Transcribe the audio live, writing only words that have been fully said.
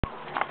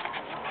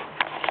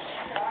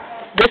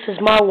this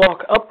is my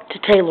walk up to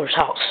Taylor's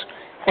house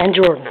and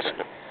Jordan's.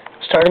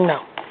 Starting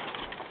now.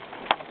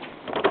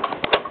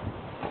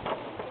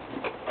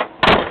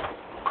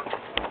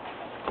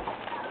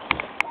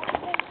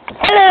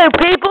 Hello,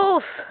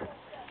 peoples.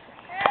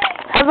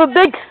 Have a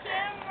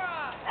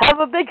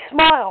big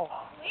smile.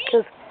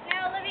 Cause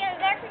Now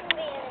Olivia's actually going to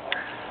be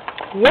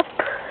in it. yep.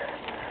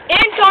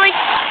 Incoming!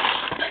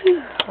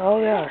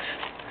 Oh gosh.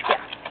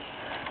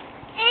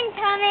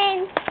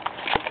 Incoming!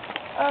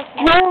 Okay.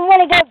 You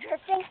want to go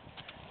drifting?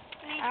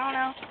 I don't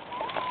know.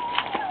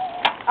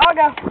 I'll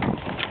go.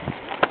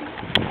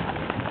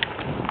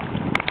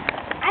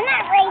 I'm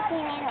not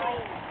racing anyway.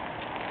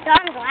 So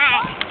I'm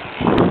glad.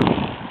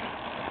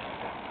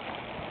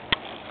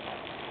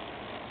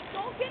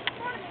 Don't get in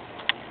front of me.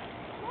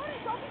 Don't get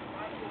in front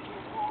of me.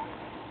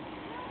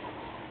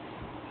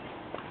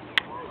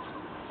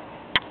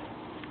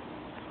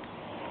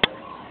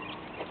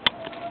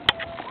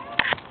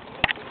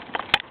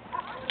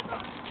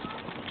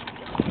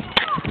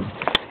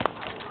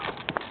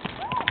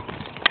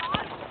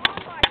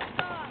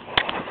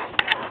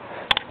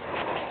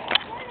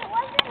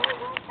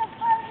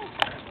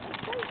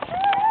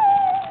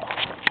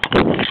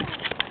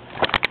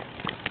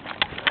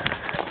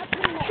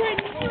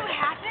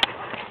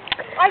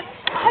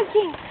 I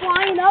came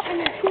flying up and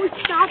then Troy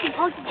stopped and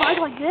parked the bike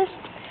like this,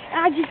 and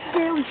I just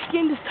barely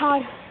skinned his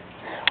tire.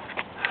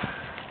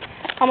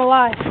 I'm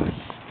alive.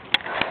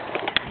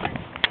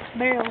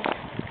 Barely.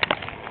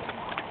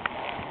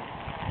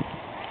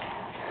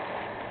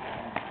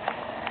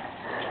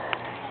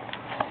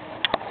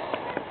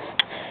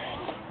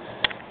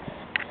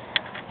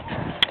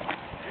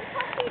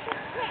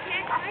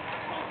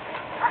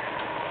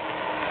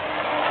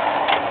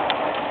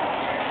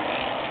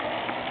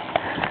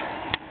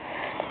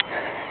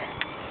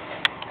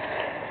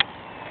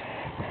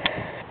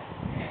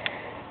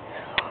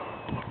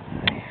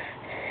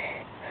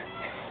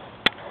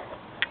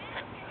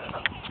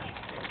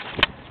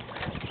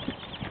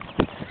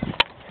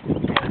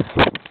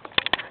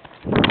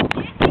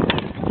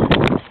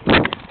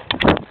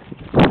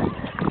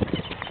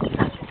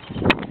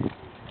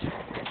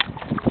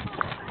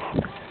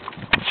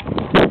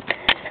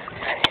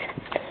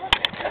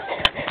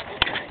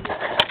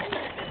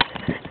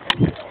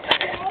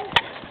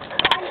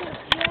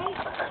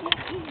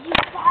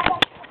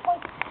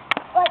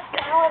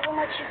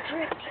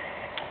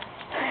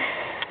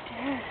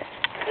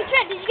 Hey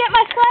Trent, did you get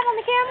my slide on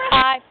the camera?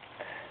 Hi.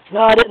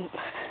 No, I didn't.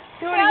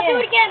 Do it I'll again. do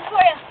it again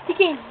for you. You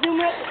can zoom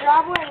in at the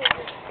driveway.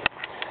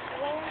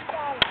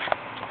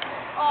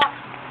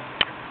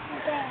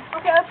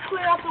 Okay, let's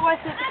clear out the way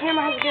so that the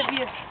camera has a good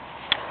view.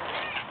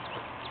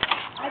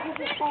 I did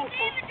the same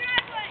thing.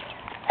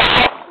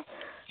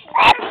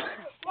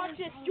 Watch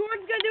this.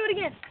 Jordan's gonna do it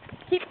again.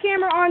 Keep the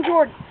camera on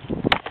Jordan.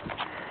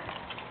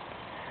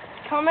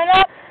 Coming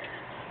up.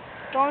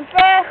 Going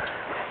fast.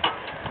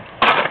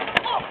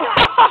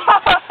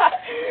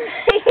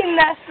 He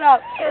messed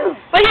up.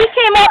 But he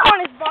came up on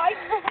his bike.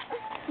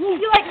 He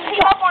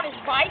came up on his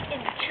bike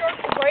and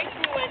jerked the brakes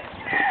and went.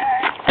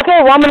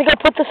 Okay, well I'm gonna go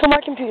put this on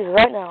my computer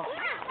right now.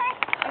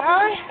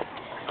 Alright.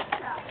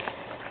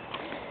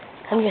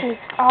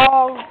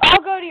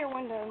 I'll go to your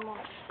window and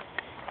watch.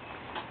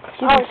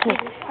 You can see.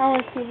 I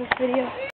want to see this video.